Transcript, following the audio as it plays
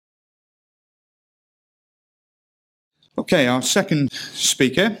Okay, our second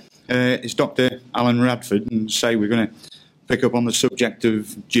speaker is Dr. Alan Radford, and we're going to pick up on the subject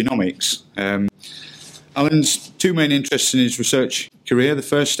of genomics. Alan's two main interests in his research career. The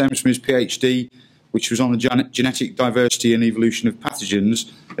first stems from his PhD, which was on the genetic diversity and evolution of pathogens,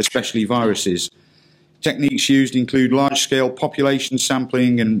 especially viruses. Techniques used include large-scale population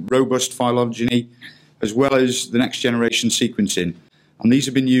sampling and robust phylogeny, as well as the next-generation sequencing. And these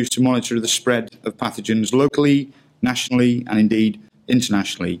have been used to monitor the spread of pathogens locally, nationally, and indeed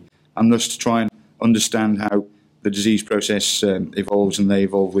internationally, and thus to try and understand how the disease process evolves and they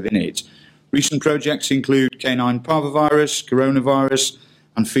evolve within it. Recent projects include canine parvovirus, coronavirus,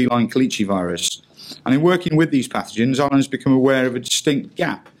 and feline calicivirus. And in working with these pathogens, Alan has become aware of a distinct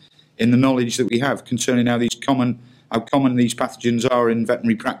gap in the knowledge that we have concerning how common these pathogens are in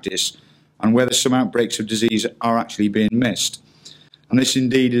veterinary practice and whether some outbreaks of disease are actually being missed. And this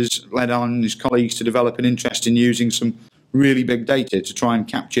indeed has led Alan and his colleagues to develop an interest in using some really big data to try and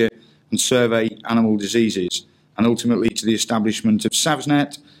capture and survey animal diseases, and ultimately to the establishment of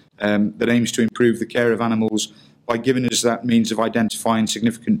SavsNet that aims to improve the care of animals by giving us that means of identifying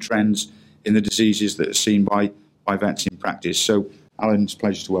significant trends in the diseases that are seen by vets in practice. So, Alan, it's a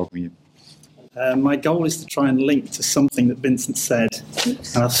pleasure to welcome you. My goal is to try and link to something that Vincent said,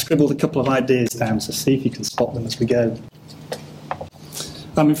 and I've scribbled a couple of ideas down, so see if you can spot them as we go.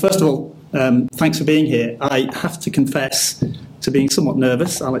 First of all, thanks for being here. I have to confess to being somewhat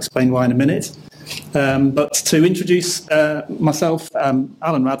nervous. I'll explain why in a minute. But to introduce myself,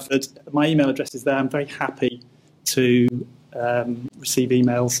 Alan Radford, my email address is there. I'm very happy to receive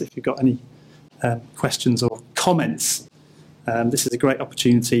emails if you've got any questions or comments. This is a great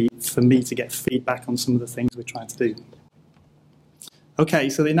opportunity for me to get feedback on some of the things we're trying to do. Okay,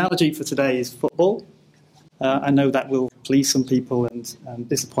 so the analogy for today is football. I know that will please some people and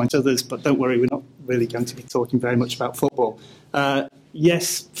disappoint others, but don't worry, we're not really going to be talking very much about football.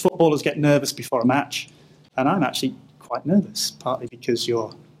 Yes, footballers get nervous before a match, and I'm actually quite nervous, partly because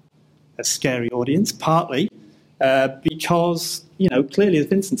you're a scary audience, partly because, clearly, as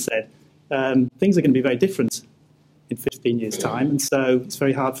Vincent said, things are going to be very different in 15 years' time, and so it's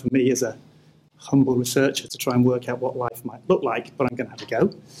very hard for me as a humble researcher to try and work out what life might look like, but I'm going to have a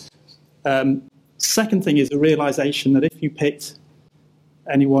go. Second thing is the realisation that if you picked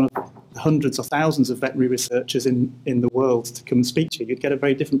any one of the hundreds or thousands of veterinary researchers in the world to come and speak to you, you'd get a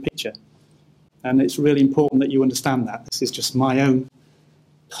very different picture. And it's really important that you understand that. This is just my own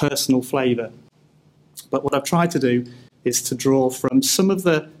personal flavour. But what I've tried to do is to draw from some of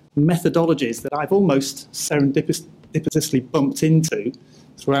the methodologies that I've almost serendipitously bumped into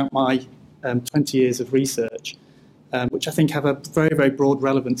throughout my 20 years of research, which I think have a very, very broad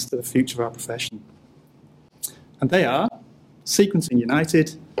relevance to the future of our profession. And they are Sequencing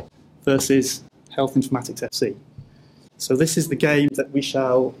United versus Health Informatics FC. So this is the game that we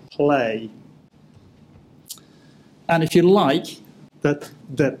shall play. And if you like,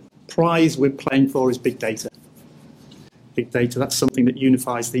 the prize we're playing for is big data. Big data, that's something that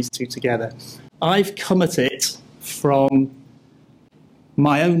unifies these two together. I've come at it from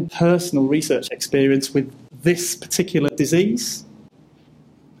my own personal research experience with this particular disease.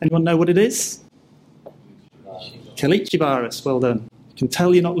 Anyone know what it is? Calicivirus, well done. I can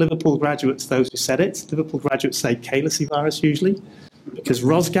tell you're not Liverpool graduates, those who said it. Liverpool graduates say calicivirus usually, because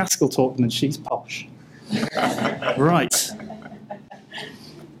Ros Gaskell taught them and she's posh. Right.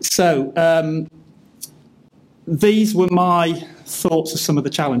 So, these were my thoughts of some of the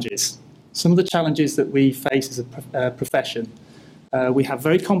challenges. Some of the challenges that we face as a profession. We have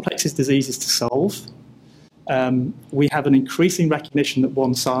very complex diseases to solve. We have an increasing recognition that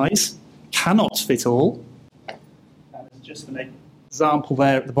one size cannot fit all. Just an example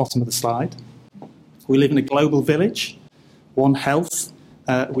there at the bottom of the slide. We live in a global village, One Health.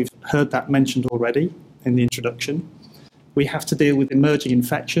 We've heard that mentioned already in the introduction. We have to deal with emerging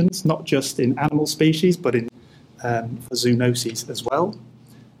infections, not just in animal species, but in for zoonoses as well.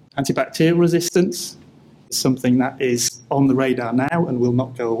 Antibacterial resistance is something that is on the radar now and will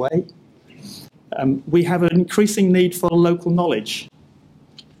not go away. We have an increasing need for local knowledge.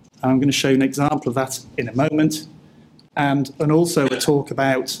 I'm going to show you an example of that in a moment, and also a talk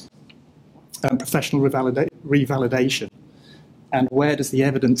about professional revalidation and where does the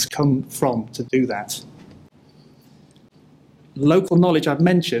evidence come from to do that. Local knowledge I've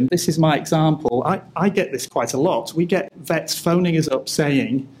mentioned, this is my example. I get this quite a lot. We get vets phoning us up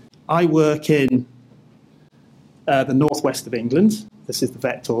saying, I work in the northwest of England. This is the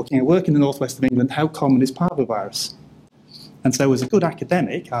vet talking. I work in the northwest of England. How common is parvovirus? And so as a good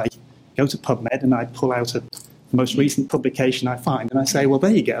academic, I go to PubMed and I pull out a the most recent publication I find, and I say, well,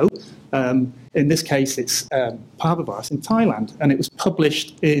 there you go. In this case, it's parvovirus in Thailand, and it was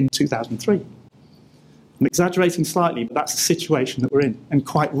published in 2003. I'm exaggerating slightly, but that's the situation that we're in. And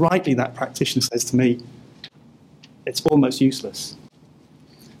quite rightly, that practitioner says to me, it's almost useless.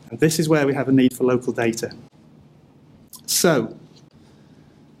 And this is where we have a need for local data. So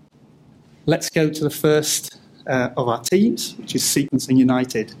let's go to the first of our teams, which is Sequencing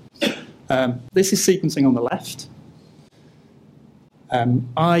United. This is sequencing on the left.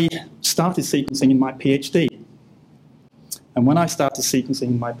 I started sequencing in my PhD. And when I started sequencing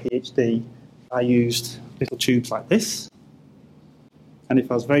in my PhD, I used little tubes like this. And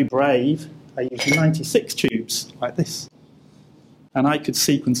if I was very brave, I used 96 tubes like this. And I could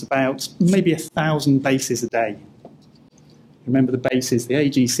sequence about maybe 1,000 bases a day. Remember the bases, the A,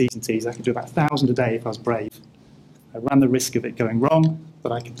 G, C's and T's, I could do about 1,000 a day if I was brave. I ran the risk of it going wrong,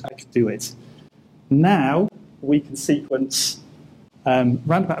 but I could do it. Now we can sequence around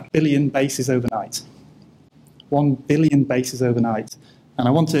about 1 billion bases overnight. 1 billion bases overnight. And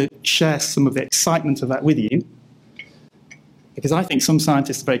I want to share some of the excitement of that with you, because I think some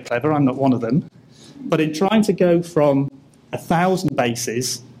scientists are very clever, I'm not one of them. But in trying to go from 1,000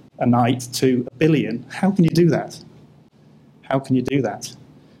 bases a night to 1 billion, how can you do that? How can you do that?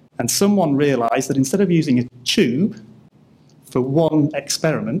 And someone realized that instead of using a tube for one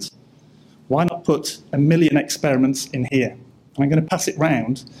experiment, why not put 1 million experiments in here? And I'm going to pass it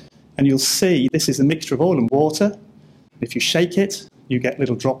round, and you'll see this is a mixture of oil and water. If you shake it, you get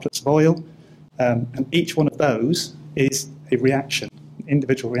little droplets of oil, and each one of those is a reaction, an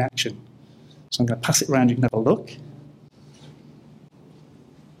individual reaction. So I'm going to pass it around, you can have a look.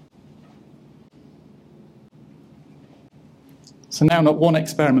 So now not one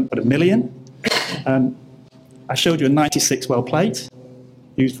experiment, but 1 million. I showed you a 96 well plate,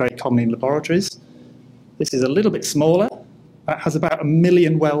 used very commonly in laboratories. This is a little bit smaller. That has about 1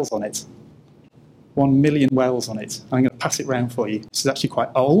 million wells on it. 1 million wells on it. I'm going to pass it around for you. This is actually quite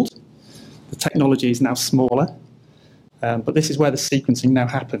old. The technology is now smaller, but this is where the sequencing now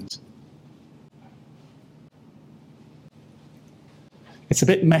happens. It's a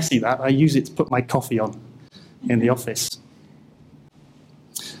bit messy, that. I use it to put my coffee on in the office.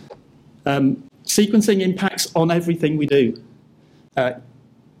 Sequencing impacts on everything we do.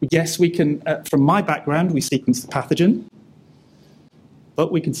 Yes, we can, from my background, we sequence the pathogen,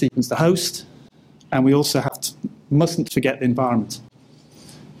 but we can sequence the host, and we also mustn't forget the environment.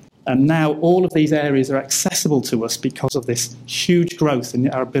 And now all of these areas are accessible to us because of this huge growth in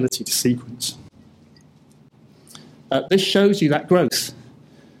our ability to sequence. This shows you that growth.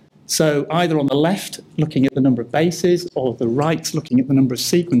 So either on the left, looking at the number of bases, or the right, looking at the number of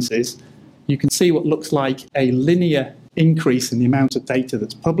sequences, you can see what looks like a linear increase in the amount of data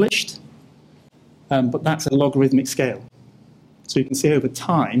that's published, but that's a logarithmic scale. So you can see over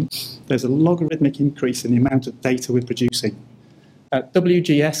time, there's a logarithmic increase in the amount of data we're producing.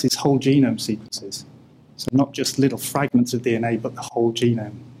 WGS is whole genome sequences, so not just little fragments of DNA, but the whole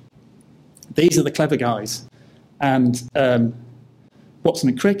genome. These are the clever guys. And Watson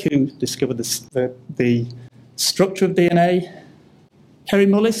and Crick, who discovered the structure of DNA. Kerry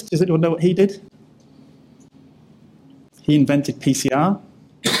Mullis, does anyone know what he did? He invented PCR.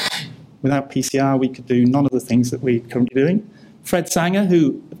 Without PCR, we could do none of the things that we're currently doing. Fred Sanger,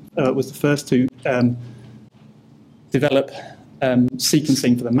 who was the first to develop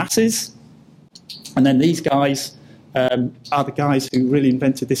sequencing for the masses. And then these guys are the guys who really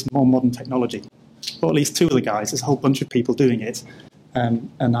invented this more modern technology. Or at least two of the guys. There's a whole bunch of people doing it. And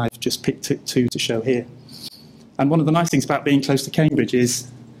I've just picked two to show here. And one of the nice things about being close to Cambridge is,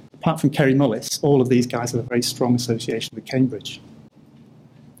 apart from Kerry Mullis, all of these guys have a very strong association with Cambridge.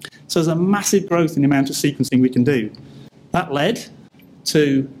 So there's a massive growth in the amount of sequencing we can do. That led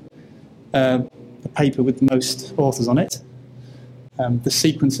to the paper with the most authors on it, the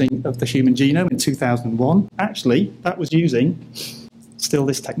sequencing of the human genome in 2001. Actually, that was using still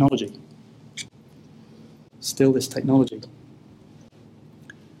this technology. Still this technology.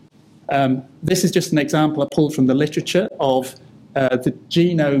 This is just an example I pulled from the literature of the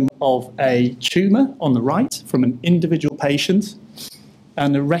genome of a tumour on the right from an individual patient,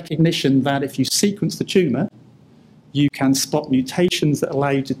 and the recognition that if you sequence the tumour, you can spot mutations that allow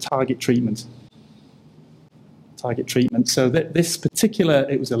you to target treatment. So this particular,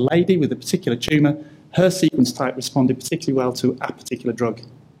 it was a lady with a particular tumour, her sequence type responded particularly well to a particular drug.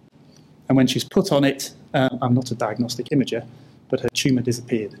 And when she's put on it, I'm not a diagnostic imager, but her tumour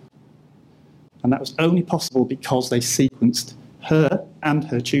disappeared. And that was only possible because they sequenced her and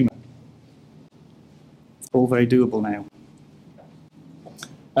her tumour. It's all very doable now.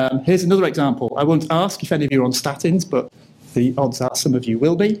 Here's another example. I won't ask if any of you are on statins, but the odds are some of you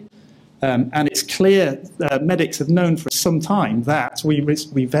will be. And it's clear medics have known for some time that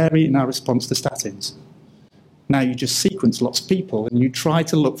we vary in our response to statins. Now you just sequence lots of people and you try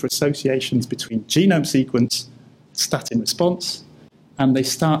to look for associations between genome sequence, statin response, and they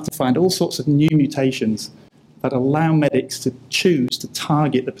start to find all sorts of new mutations that allow medics to choose to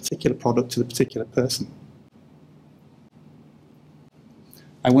target the particular product to the particular person.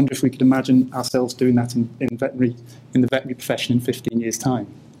 I wonder if we could imagine ourselves doing that in the veterinary profession in 15 years' time.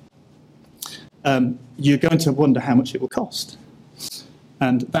 You're going to wonder how much it will cost.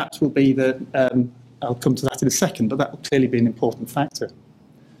 And that will be I'll come to that in a second, but that will clearly be an important factor.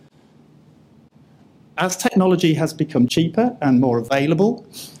 As technology has become cheaper and more available,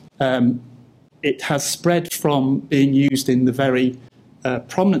 it has spread from being used in the very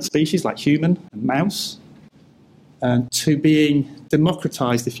prominent species like human and mouse to being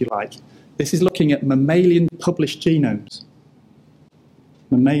democratized, if you like. This is looking at mammalian published genomes.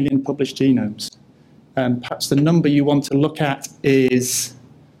 Mammalian published genomes. Perhaps the number you want to look at is,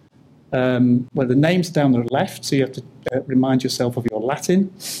 well, the name's down the left, so you have to remind yourself of your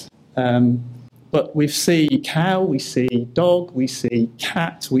Latin. But we see cow, we see dog, we see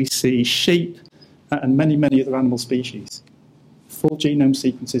cat, we see sheep, and many, many other animal species. Full genome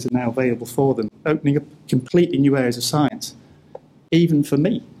sequences are now available for them, opening up completely new areas of science. Even for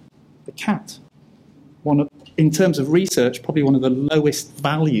me, the cat. In terms of research, probably one of the lowest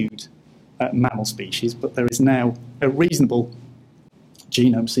valued mammal species, but there is now a reasonable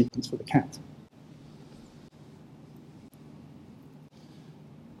genome sequence for the cat.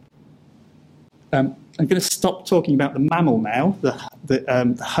 I'm going to stop talking about the mammal now,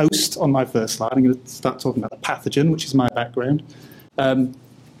 the host on my first slide. I'm going to start talking about the pathogen, which is my background.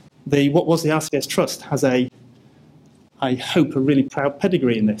 What was the RCS Trust has I hope, a really proud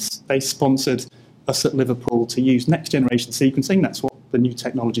pedigree in this. They sponsored us at Liverpool to use next-generation sequencing, that's what the new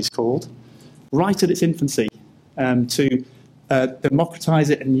technology is called, right at its infancy, to democratise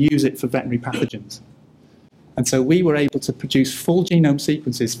it and use it for veterinary pathogens. And so we were able to produce full genome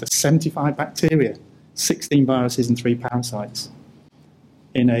sequences for 75 bacteria, 16 viruses and 3 parasites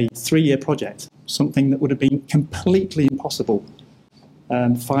in a 3-year project, something that would have been completely impossible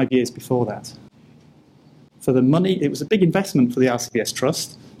 5 years before that. For the money, it was a big investment for the RCS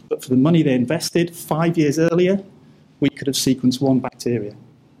Trust, but for the money they invested 5 years earlier, we could have sequenced 1 bacteria.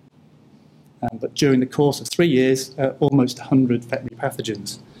 But during the course of 3 years, almost 100 veterinary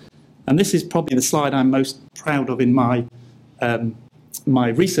pathogens. And this is probably the slide I'm most proud of in my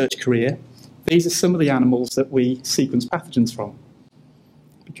research career. These are some of the animals that we sequenced pathogens from.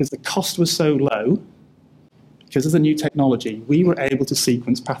 Because the cost was so low, because of the new technology, we were able to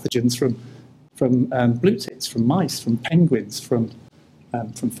sequence pathogens from blue tits, from mice, from penguins, from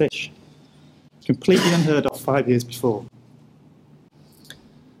fish. Completely unheard of 5 years before.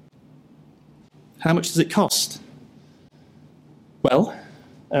 How much does it cost? Well,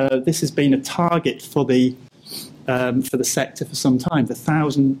 this has been a target for the sector for some time. The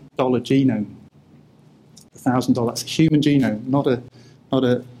 $1,000 genome. The $1,000. That's a human genome, not a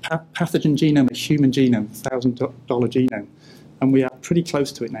pathogen genome, a human genome. $1,000 genome, and we are pretty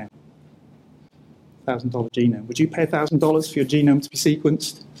close to it now. $1,000 genome. Would you pay $1,000 for your genome to be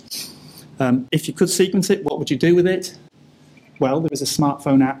sequenced? If you could sequence it, what would you do with it? Well, there is a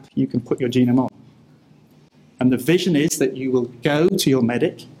smartphone app you can put your genome on. And the vision is that you will go to your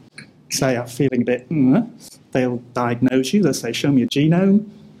medic, say, I'm feeling a bit, they'll diagnose you, they'll say, show me your genome.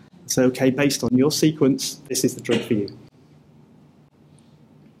 Say, okay, based on your sequence, this is the drug for you.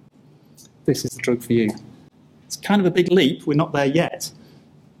 This is the drug for you. It's kind of a big leap, we're not there yet,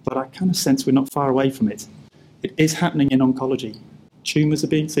 but I kind of sense we're not far away from it. It is happening in oncology. Tumours are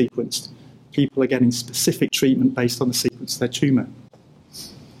being sequenced. People are getting specific treatment based on the sequence of their tumour.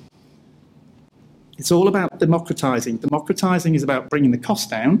 It's all about democratizing. Democratizing is about bringing the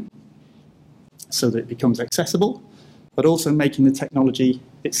cost down so that it becomes accessible, but also making the technology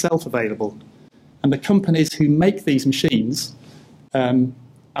itself available. And the companies who make these machines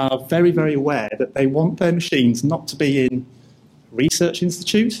are very, very aware that they want their machines not to be in a research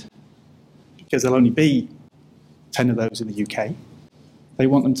institute, because there'll only be 10 of those in the UK. They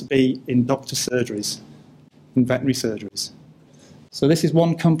want them to be in doctor surgeries, in veterinary surgeries. So this is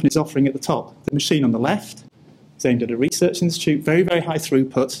one company's offering at the top. The machine on the left is aimed at a research institute, very, very high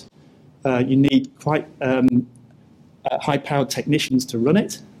throughput. You need quite high-powered technicians to run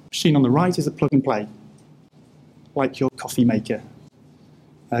it. The machine on the right is a plug-and-play, like your coffee maker.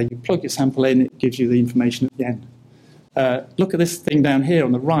 You plug your sample in, it gives you the information at the end. Look at this thing down here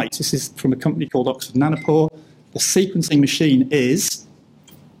on the right. This is from a company called Oxford Nanopore. The sequencing machine is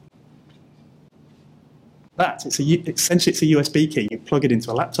that. Essentially, it's a USB key. You plug it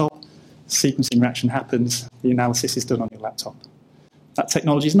into a laptop, sequencing reaction happens, the analysis is done on your laptop. That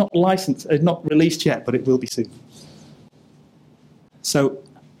technology is not licensed, not released yet, but it will be soon. So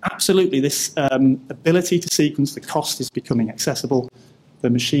absolutely, this ability to sequence, the cost is becoming accessible, the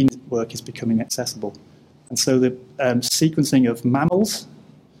machine work is becoming accessible. And so the sequencing of mammals,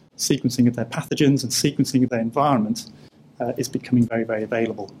 sequencing of their pathogens, and sequencing of their environment is becoming very, very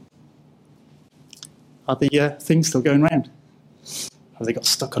available. Are the things still going round? Have they got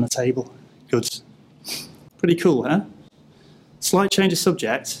stuck on a table? Good. Pretty cool, huh? Slight change of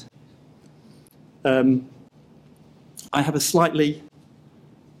subject. I have a slightly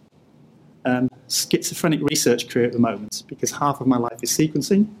schizophrenic research career at the moment because half of my life is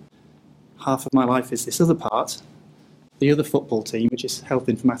sequencing, half of my life is this other part, the other football team, which is Health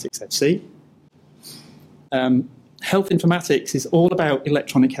Informatics FC. Health Informatics is all about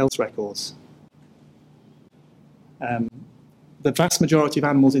electronic health records. The vast majority of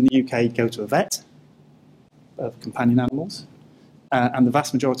animals in the UK go to a vet, of companion animals, and the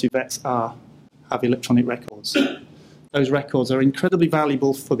vast majority of vets have electronic records. Those records are incredibly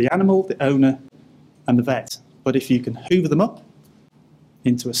valuable for the animal, the owner, and the vet. But if you can hoover them up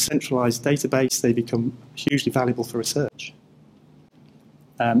into a centralised database, they become hugely valuable for research.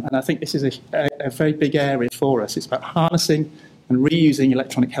 And I think this is a very big area for us. It's about harnessing and reusing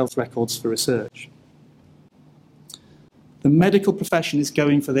electronic health records for research. The medical profession is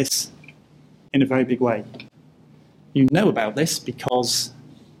going for this in a very big way. You know about this because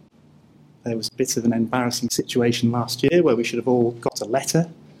there was a bit of an embarrassing situation last year where we should have all got a letter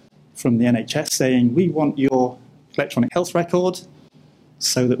from the NHS saying, we want your electronic health record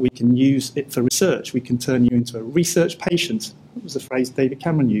so that we can use it for research. We can turn you into a research patient. That was the phrase David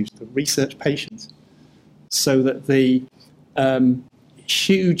Cameron used, a research patient. So that the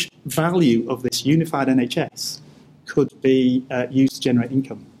huge value of this unified NHS could be used to generate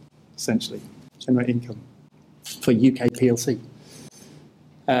income, essentially, generate income for UK PLC.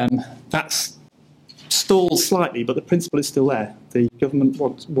 That's stalled slightly, but the principle is still there. The government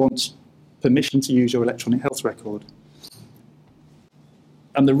wants permission to use your electronic health record.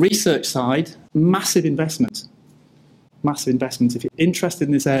 And the research side, massive investment. Massive investment. If you're interested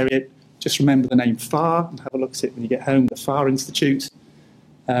in this area, just remember the name FAR and have a look at it when you get home. The FAR Institute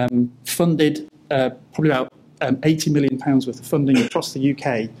funded probably about £80 million worth of funding across the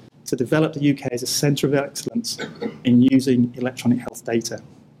UK to develop the UK as a centre of excellence in using electronic health data.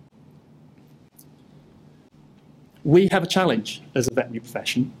 We have a challenge as a veterinary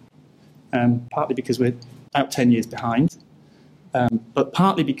profession, partly because we're about 10 years behind, but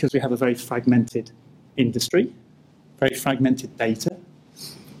partly because we have a very fragmented industry, very fragmented data.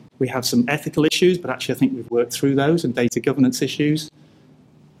 We have some ethical issues, but actually I think we've worked through those, and data governance issues.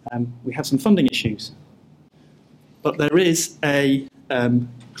 We have some funding issues. But there is a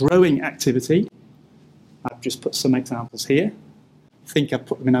growing activity. I've just put some examples here. I think I've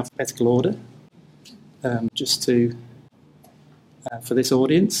put them in alphabetical order, just to for this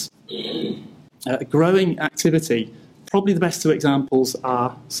audience. A growing activity. Probably the best two examples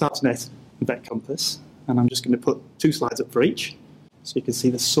are SARSnet and VetCompass, and I'm just going to put 2 slides up for each, so you can see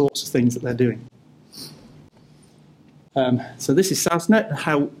the sorts of things that they're doing. So this is SARSnet,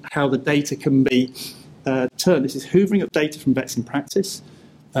 how the data can be turned. This is hoovering up data from vets in practice.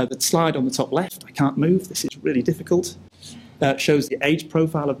 The slide on the top left, I can't move, this is really difficult, shows the age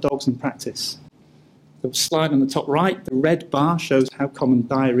profile of dogs in practice. The slide on the top right, the red bar, shows how common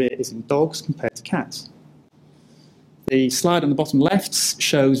diarrhoea is in dogs compared to cats. The slide on the bottom left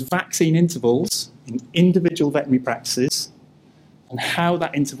shows vaccine intervals in individual veterinary practices and how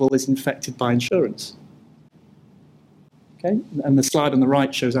that interval is infected by insurance. Okay? And the slide on the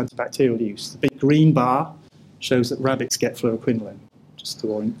right shows antibacterial use. The big green bar shows that rabbits get fluoroquinolone, just to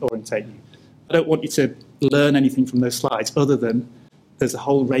orientate you. I don't want you to learn anything from those slides other than there's a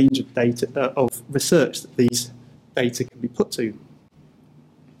whole range of data, of research that these data can be put to.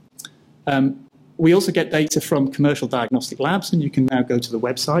 We also get data from commercial diagnostic labs, and you can now go to the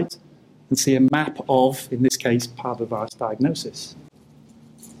website and see a map of, in this case, parvovirus diagnosis.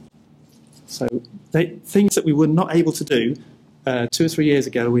 So things that we were not able to do 2 or 3 years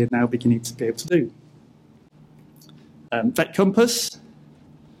ago, we are now beginning to be able to do. VetCompass,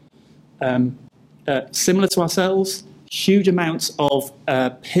 similar to ourselves, huge amounts of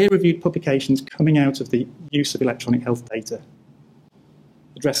peer-reviewed publications coming out of the use of electronic health data,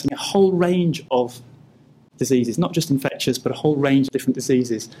 addressing a whole range of diseases, not just infectious, but a whole range of different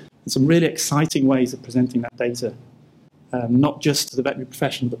diseases, and some really exciting ways of presenting that data, not just to the veterinary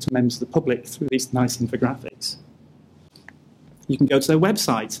profession, but to members of the public through these nice infographics. You can go to their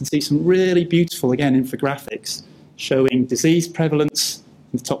websites and see some really beautiful, again, infographics showing disease prevalence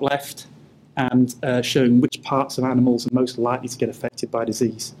in the top left and showing which parts of animals are most likely to get affected by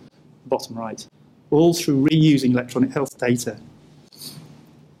disease, bottom right, all through reusing electronic health data.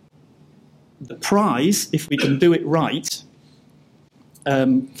 The prize, if we can do it right,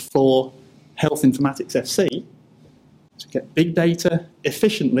 for Health Informatics FC, to get big data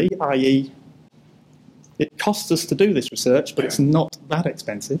efficiently, i.e. it costs us to do this research, but it's not that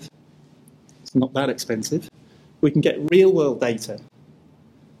expensive. It's not that expensive. We can get real-world data.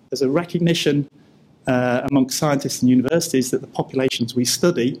 There's a recognition amongst scientists and universities that the populations we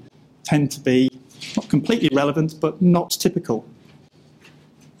study tend to be not completely relevant, but not typical.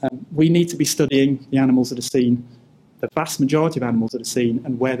 We need to be studying the animals that are seen, the vast majority of animals that are seen,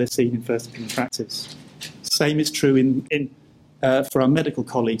 and where they're seen in first opinion practice. Same is true for our medical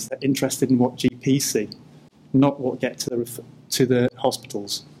colleagues. They're interested in what GPs see, not what get to the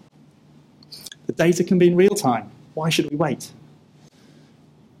hospitals. The data can be in real time. Why should we wait?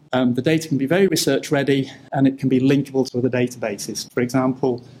 The data can be very research ready, and it can be linkable to other databases. For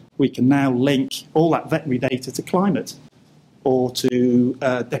example, we can now link all that veterinary data to climate or to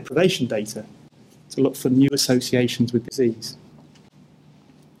deprivation data to look for new associations with disease.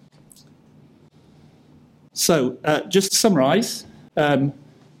 So, just to summarise, I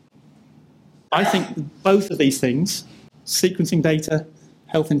think both of these things, sequencing data,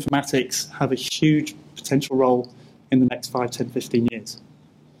 health informatics, have a huge potential role in the next 5, 10, 15 years.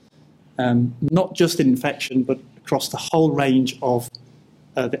 Not just in infection, but across the whole range of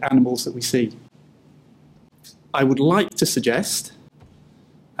the animals that we see. I would like to suggest,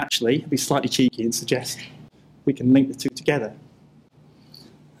 actually, be slightly cheeky and suggest we can link the two together.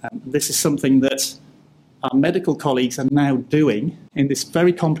 This is something that our medical colleagues are now doing in this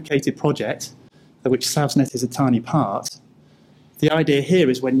very complicated project, of which SAVSNet is a tiny part. The idea here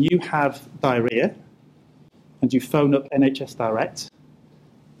is when you have diarrhea and you phone up NHS Direct,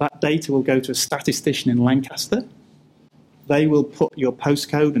 that data will go to a statistician in Lancaster. They will put your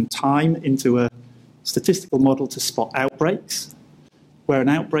postcode and time into a statistical model to spot outbreaks. Where an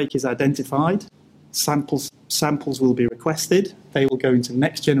outbreak is identified, samples will be requested. They will go into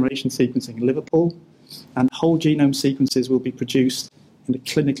next generation sequencing in Liverpool, and whole genome sequences will be produced in a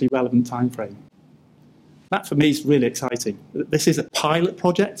clinically relevant time frame. That, for me, is really exciting. This is a pilot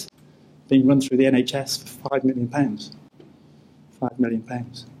project being run through the NHS for £5 million. £5 million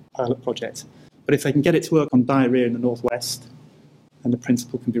pilot project. But if they can get it to work on diarrhea in the northwest, then the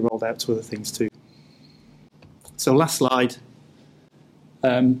principle can be rolled out to other things too. So last slide.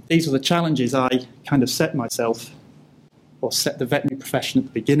 These are the challenges I kind of set myself, or set the veterinary profession at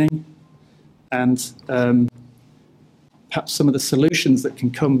the beginning, and perhaps some of the solutions that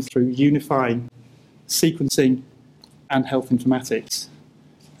can come through unifying sequencing and health informatics.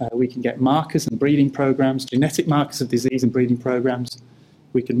 We can get markers and breeding programs, genetic markers of disease and breeding programs.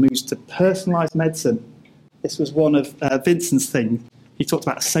 We can move to personalised medicine. This was one of Vincent's things. He talked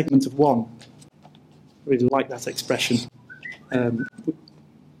about a segment of one. I really like that expression.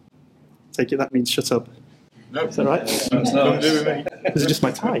 Take it that means shut up. No. Is that right? No, this is just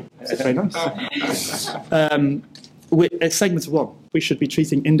my tie. It's very nice. A segment of one. We should be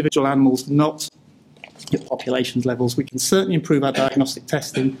treating individual animals, not at populations levels. We can certainly improve our diagnostic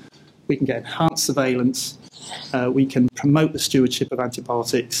testing. We can get enhanced surveillance. We can promote the stewardship of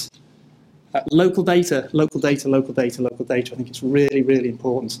antibiotics. Local data. I think it's really, really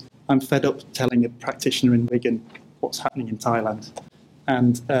important. I'm fed up telling a practitioner in Wigan what's happening in Thailand.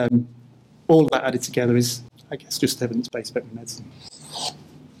 And all of that added together is, I guess, just evidence-based veterinary medicine.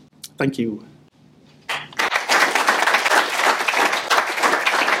 Thank you.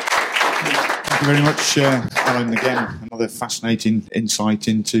 Thank you very much, Alan. Again, another fascinating insight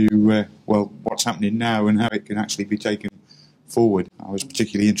into, what's happening now and how it can actually be taken forward. I was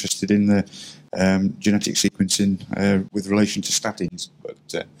particularly interested in the genetic sequencing with relation to statins, but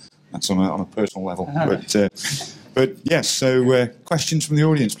that's on a personal level. But yes, so questions from the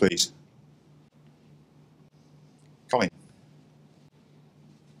audience, please. Colin.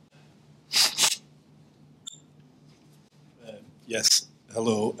 Yes,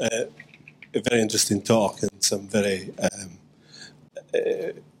 hello. A very interesting talk and some very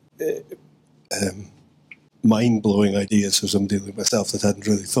mind-blowing ideas for somebody like myself that hadn't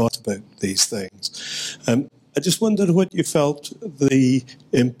really thought about these things. I just wondered what you felt the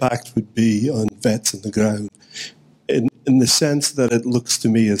impact would be on vets on the ground, in the sense that it looks to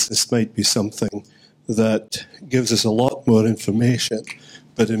me as this might be something that gives us a lot more information,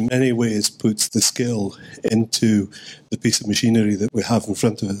 but in many ways puts the skill into the piece of machinery that we have in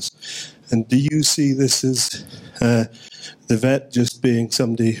front of us. And do you see this as the vet just being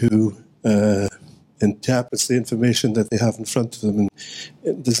somebody who interprets the information that they have in front of them,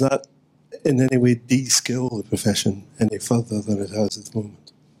 and does that in any way de-skill the profession any further than it has at the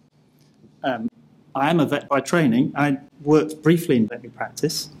moment? I am a vet by training. I worked briefly in veterinary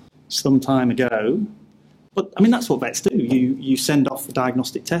practice some time ago. But, I mean, that's what vets do. You send off the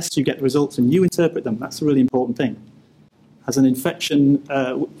diagnostic tests, you get the results, and you interpret them. That's a really important thing. As an infection,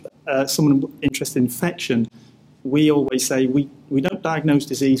 someone interested in infection, we always say we don't diagnose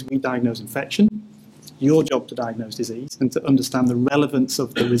disease, we diagnose infection. It's your job to diagnose disease and to understand the relevance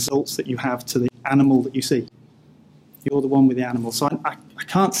of the results that you have to the animal that you see. You're the one with the animal. So I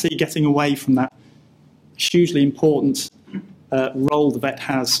can't see getting away from that hugely important role the vet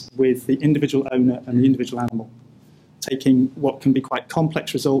has with the individual owner and the individual animal, taking what can be quite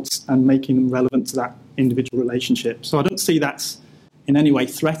complex results and making them relevant to that individual relationship. So I don't see that's in any way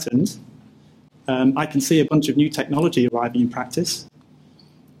threatened. I can see a bunch of new technology arriving in practice.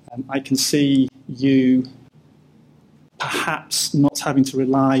 I can see you perhaps not having to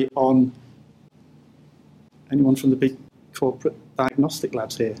rely on anyone from the big corporate diagnostic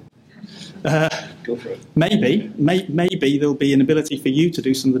labs here. Go for it. Maybe there'll be an ability for you to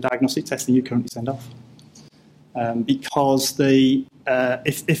do some of the diagnostic testing you currently send off. Because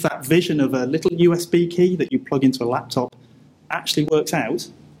if that vision of a little USB key that you plug into a laptop actually works out,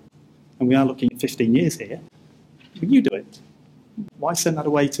 and we are looking at 15 years here, you do it. Why send that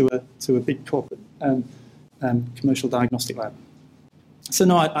away to a big corporate commercial diagnostic lab? So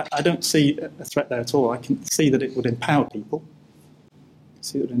no, I don't see a threat there at all. I can see that it would empower people.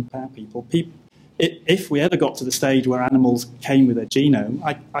 If we ever got to the stage where animals came with their genome,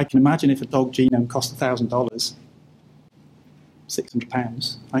 I can imagine if a dog genome cost $1,000,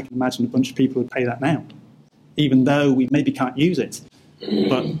 £600, I can imagine a bunch of people would pay that now, even though we maybe can't use it.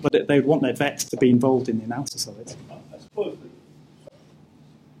 But they would want their vets to be involved in the analysis of it.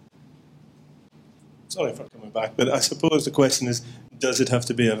 Sorry for coming back, but I suppose the question is, does it have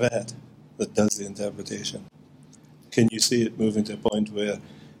to be a vet that does the interpretation? Can you see it moving to a point where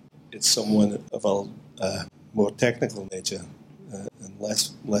it's someone of a more technical nature and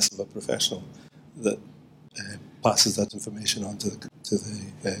less of a professional that passes that information on to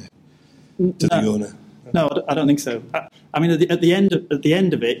the owner? No, I don't think so. I mean, at the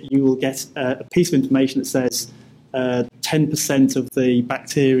end of it, you will get a piece of information that says 10% of the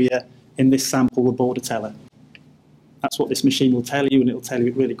bacteria in this sample were Bordetella. That's what this machine will tell you, and it will tell you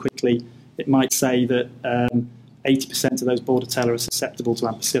it really quickly. It might say that 80% of those Bordetella are susceptible to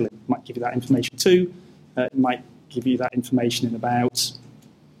ampicillin. It might give you that information too. It might give you that information in about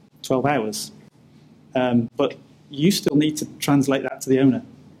 12 hours. But you still need to translate that to the owner.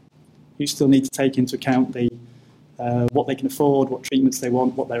 You still need to take into account what they can afford, what treatments they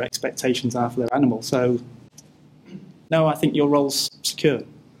want, what their expectations are for their animal. So, no, I think your role's secure.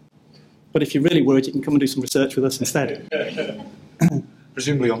 But if you're really worried, you can come and do some research with us instead.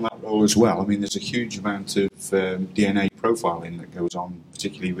 Presumably on that role as well, I mean, there's a huge amount of DNA profiling that goes on,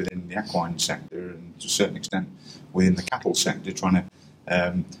 particularly within the equine sector and to a certain extent within the cattle sector, trying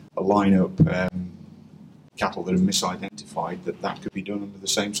to line up cattle that are misidentified, that could be done under the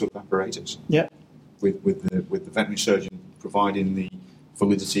same sort of apparatus. Yeah. With the veterinary surgeon providing the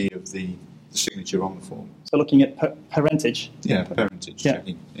validity of the signature on the form. So looking at parentage. Yeah, parentage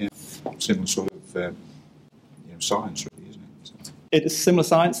checking. Yeah. Similar sort of science, really, isn't it? So. It is similar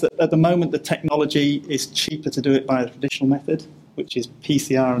science. That at the moment, the technology is cheaper to do it by a traditional method, which is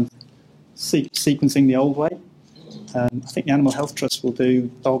PCR and sequencing the old way. I think the Animal Health Trust will do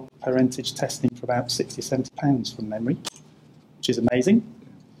dog parentage testing for about £60 or £70 from memory, which is amazing.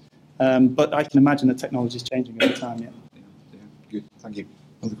 But I can imagine the technology is changing over time, Yeah, good. Thank you.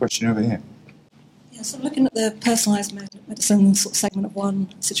 Another question over here. Yeah, so looking at the personalised medicine sort of segment of one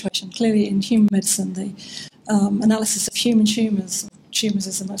situation, clearly in human medicine, the analysis of human tumours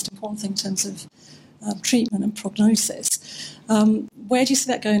is the most important thing in terms of treatment and prognosis. Where do you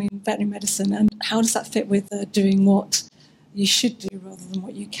see that going in veterinary medicine, and how does that fit with doing what you should do rather than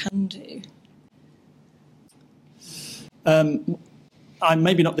what you can do? I'm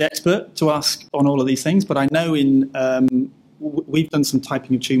maybe not the expert to ask on all of these things, but I know we've done some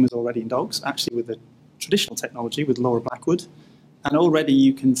typing of tumours already in dogs, actually with the traditional technology with Laura Blackwood, and already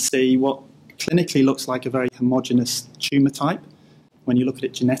you can see what clinically looks like a very homogeneous tumour type. When you look at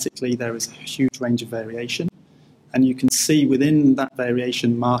it genetically, there is a huge range of variation, and you can see within that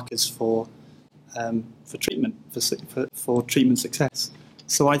variation markers for treatment, for treatment success.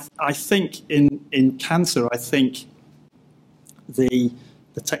 So I think in cancer, I think the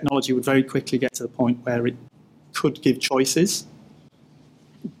technology would very quickly get to the point where it could give choices.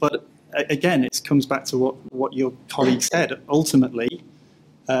 But again, it comes back to what your colleague said. Ultimately,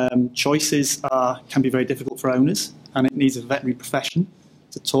 choices can be very difficult for owners, and it needs a veterinary profession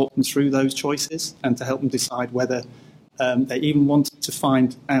to talk them through those choices and to help them decide whether they even want to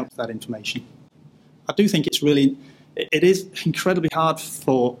find out that information. I do think it is incredibly hard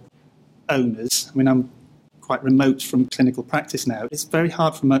for owners. I mean, I'm quite remote from clinical practice now. It's very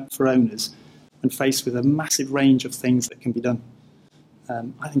hard for owners when faced with a massive range of things that can be done.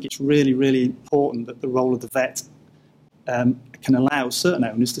 I think it's really, really important that the role of the vet can allow certain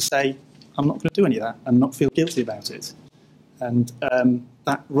owners to say, I'm not going to do any of that and not feel guilty about it. And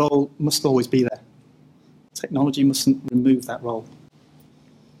that role must always be there. Technology mustn't remove that role.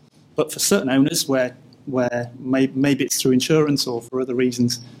 But for certain owners where maybe it's through insurance or for other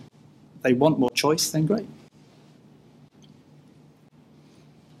reasons, they want more choice, then great.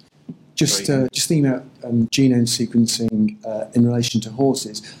 Just thinking about genome sequencing in relation to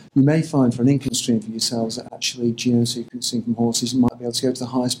horses, you may find for an income stream for yourselves that actually genome sequencing from horses, you might be able to go to the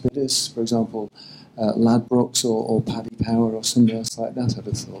highest bidders, for example, Ladbrokes or Paddy Power or somebody else like that, I'd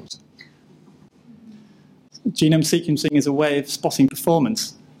have thought. Genome sequencing is a way of spotting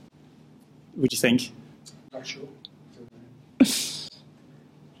performance, would you think? Not sure.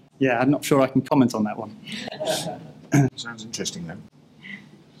 Yeah, I'm not sure I can comment on that one. Sounds interesting, though.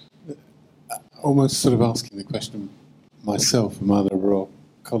 Almost sort of asking the question myself and my other Royal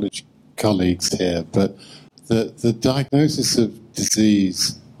College colleagues here, but the diagnosis of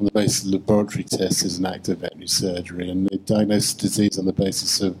disease on the basis of laboratory tests is an act of veterinary surgery, and the diagnosis of disease on the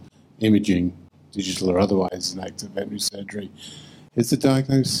basis of imaging, digital or otherwise, is an act of veterinary surgery. Is the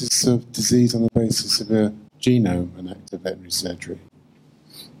diagnosis of disease on the basis of a genome an act of veterinary surgery?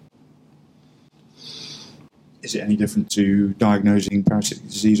 Is it any different to diagnosing parasitic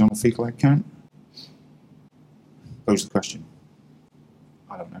disease on a fecal egg count? Pose the question.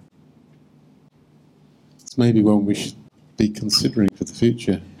 I don't know. It's maybe one we should be considering for the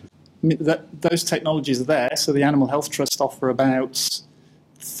future. I mean, those technologies are there, so the Animal Health Trust offer about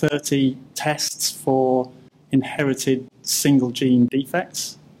 30 tests for inherited single gene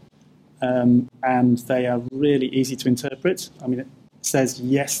defects, and they are really easy to interpret. I mean, it says,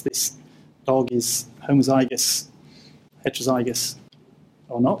 yes, this dog is homozygous, heterozygous,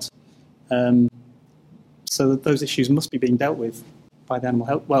 or not. So that those issues must be being dealt with by the Animal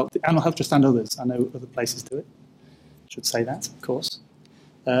Health. Well, the Animal Health Trust and others. I know other places do it. Should say that, of course.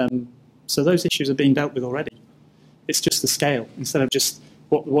 So those issues are being dealt with already. It's just the scale. Instead of just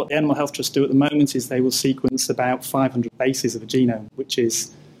what the Animal Health Trust do at the moment is they will sequence about 500 bases of a genome, which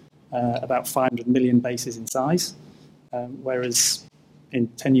is about 500 million bases in size, whereas in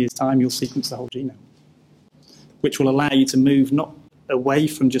 10 years' time you'll sequence the whole genome, which will allow you to move not away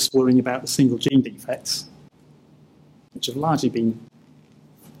from just worrying about the single gene defects, which have largely been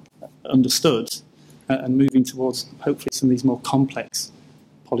understood, and moving towards hopefully some of these more complex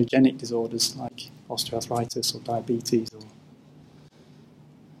polygenic disorders like osteoarthritis or diabetes or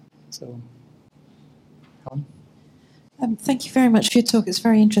so on. Thank you very much for your talk. It's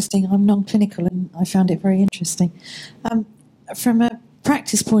very interesting. I'm non-clinical and I found it very interesting. From a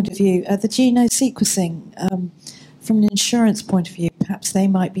practice point of view, the genome sequencing, from an insurance point of view, perhaps they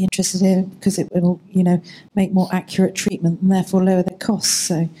might be interested in it because it will, make more accurate treatment and therefore lower their costs.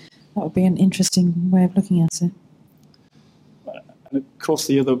 So that would be an interesting way of looking at it. And of course,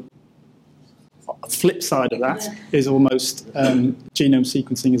 the other flip side of that is almost genome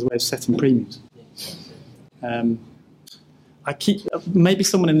sequencing as a way of setting premiums. Maybe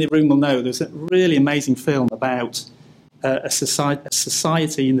someone in the room will know, there's a really amazing film about a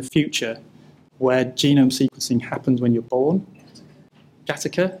society in the future where genome sequencing happens when you're born.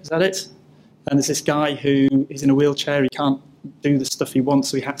 Gattaca, is that it? And there's this guy who is in a wheelchair, he can't do the stuff he wants,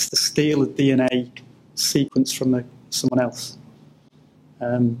 so he has to steal a DNA sequence from someone else.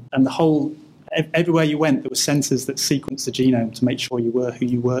 And everywhere you went, there were sensors that sequenced the genome to make sure you were,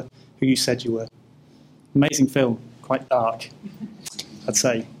 who you said you were. Amazing film, quite dark, I'd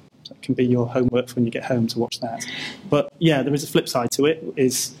say. That can be your homework when you get home to watch that. But yeah, there is a flip side to it,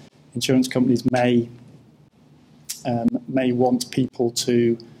 is insurance companies may want people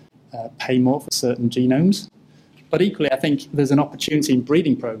to pay more for certain genomes. But equally, I think there's an opportunity in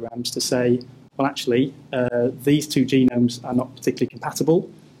breeding programs to say, well, actually, these two genomes are not particularly compatible.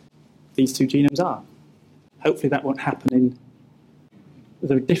 These two genomes are. Hopefully that won't happen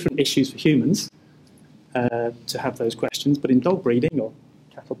there are different issues for humans to have those questions, but in dog breeding or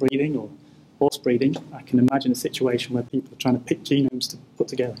cattle breeding or horse breeding, I can imagine a situation where people are trying to pick genomes to put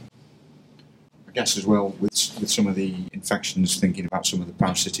together. I guess as well, with some of the infections, thinking about some of the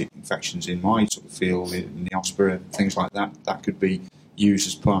parasitic infections in my sort of field, in the Neospora, things like that, that could be used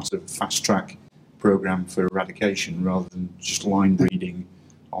as part of a fast-track programme for eradication rather than just line reading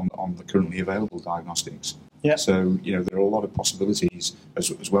on the currently available diagnostics. Yeah. So, there are a lot of possibilities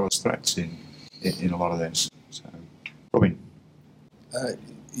as well as threats in a lot of this. So, Robin?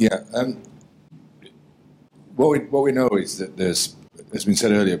 What we know is that there's, as been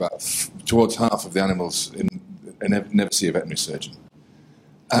said earlier, about towards half of the animals never see a veterinary surgeon.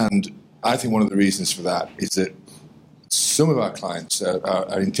 And I think one of the reasons for that is that some of our clients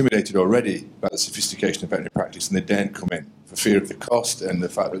are intimidated already by the sophistication of veterinary practice, and they daren't come in for fear of the cost and the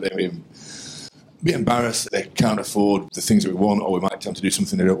fact that they may be embarrassed that they can't afford the things that we want, or we might tell them to do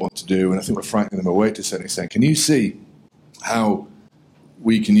something they don't want to do. And I think we're frightening them away to a certain extent. Can you see how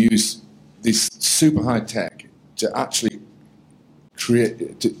we can use this super high tech to actually create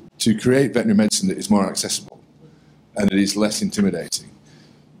veterinary medicine that is more accessible and that is less intimidating?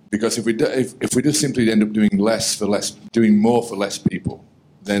 Because if we just simply end up doing more for less people,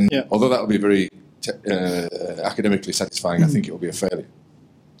 then although that will be very academically satisfying, I think it will be a failure.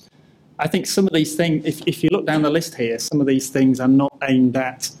 I think some of these things, if you look down the list here, some of these things are not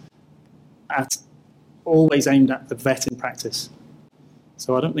always aimed at the vet in practice.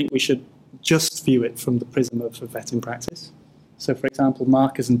 So I don't think we should just view it from the prism of a vet in practice. So, for example,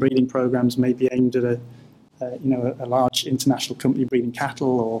 markers and breeding programs may be aimed at a large international company breeding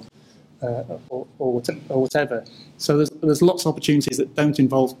cattle or whatever. So there's lots of opportunities that don't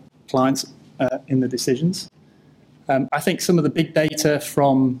involve clients in the decisions. I think some of the big data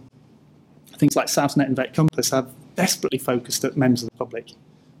from things like SouthNet and VetCompass have desperately focused at members of the public.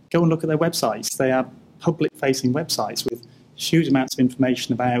 Go and look at their websites. They are public-facing websites with huge amounts of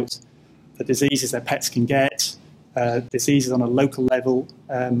information about the diseases their pets can get, diseases on a local level,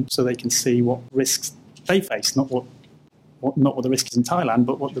 so they can see what risks they face, not what the risk is in Thailand,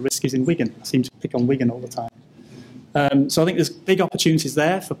 but what the risk is in Wigan. I seem to pick on Wigan all the time. So I think there's big opportunities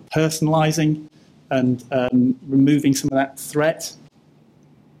there for personalising and removing some of that threat.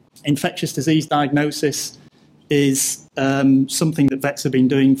 Infectious disease diagnosis is something that vets have been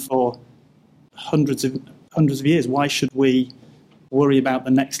doing for hundreds of years. Why should we worry about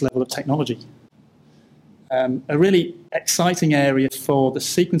the next level of technology? A really exciting area for the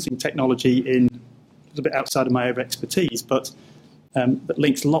sequencing technology a little bit outside of my area of expertise, but that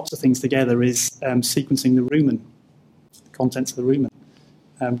links lots of things together is sequencing the rumen, the contents of the rumen.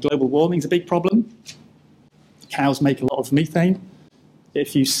 Global warming is a big problem. Cows make a lot of methane.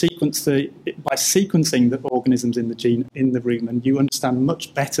 If you by sequencing the organisms in the rumen, you understand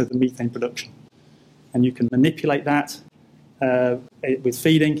much better the methane production, and you can manipulate that with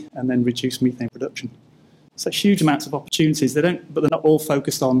feeding and then reduce methane production. So huge amounts of opportunities. But they're not all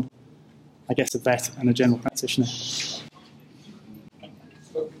focused on, I guess, a vet and a general practitioner.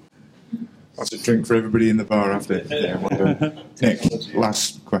 That's a drink for everybody in the bar after. Nick,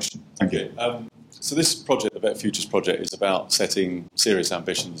 last question. Thank you. So this project, the Vet Futures project, is about setting serious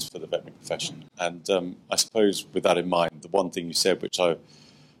ambitions for the veterinary profession. And I suppose with that in mind, the one thing you said, which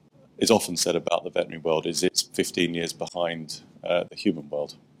is often said about the veterinary world, is it's 15 years behind the human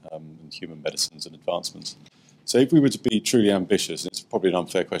world and human medicines and advancements. So if we were to be truly ambitious, and it's probably an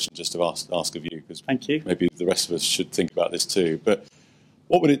unfair question just to ask of you, because maybe the rest of us should think about this too, but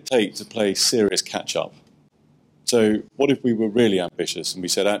what would it take to play serious catch-up? So what if we were really ambitious and we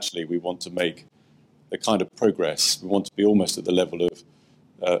said, actually, we want to make the kind of progress, we want to be almost at the level of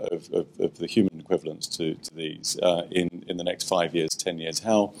the human equivalents to these in the next 5 years, 10 years?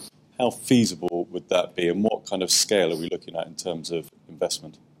 How feasible would that be, and what kind of scale are we looking at in terms of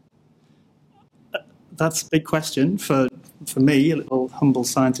investment? That's a big question for me, a little humble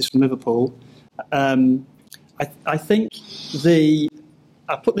scientist from Liverpool. I think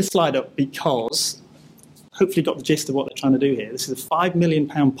I put this slide up because hopefully you got the gist of what they're trying to do here. This is a £5 million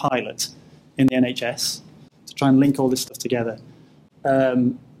pilot in the NHS to try and link all this stuff together.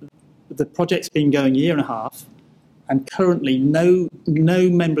 The project's been going a year and a half, and currently no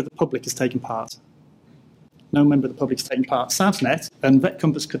member of the public has taken part. No member of the public has taken part. SouthNet and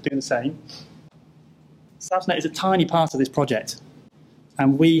VetCompass could do the same. SouthNet is a tiny part of this project,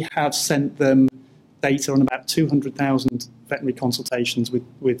 and we have sent them data on about 200,000 veterinary consultations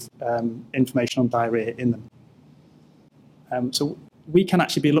with information on diarrhoea in them. So we can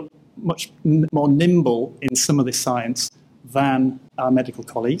actually be much more nimble in some of this science than our medical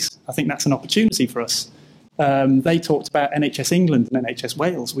colleagues. I think that's an opportunity for us. They talked about NHS England and NHS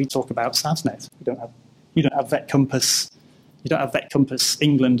Wales. We talk about SouthNet. You don't have VetCompass. You don't have VetCompass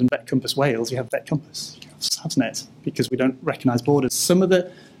England and VetCompass Wales. You have VetCompass. You have SouthNet, because we don't recognise borders. Some of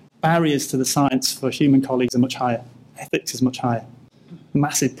the barriers to the science for human colleagues are much higher. Ethics is much higher.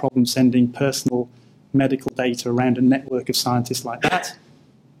 Massive problem sending personal medical data around a network of scientists like that.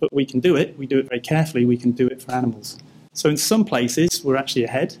 But we can do it. We do it very carefully. We can do it for animals. So in some places, we're actually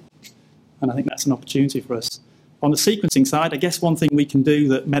ahead. And I think that's an opportunity for us. On the sequencing side, I guess one thing we can do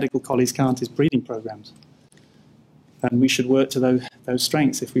that medical colleagues can't is breeding programs. And we should work to those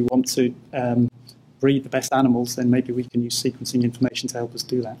strengths. If we want to breed the best animals, then maybe we can use sequencing information to help us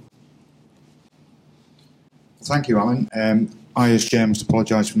do that. Thank you, Alan. I, as chair, must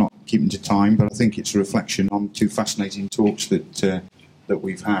apologise for not keeping to time, but I think it's a reflection on two fascinating talks that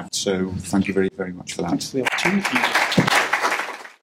we've had. So thank you very, very much for that. Thanks for the opportunity.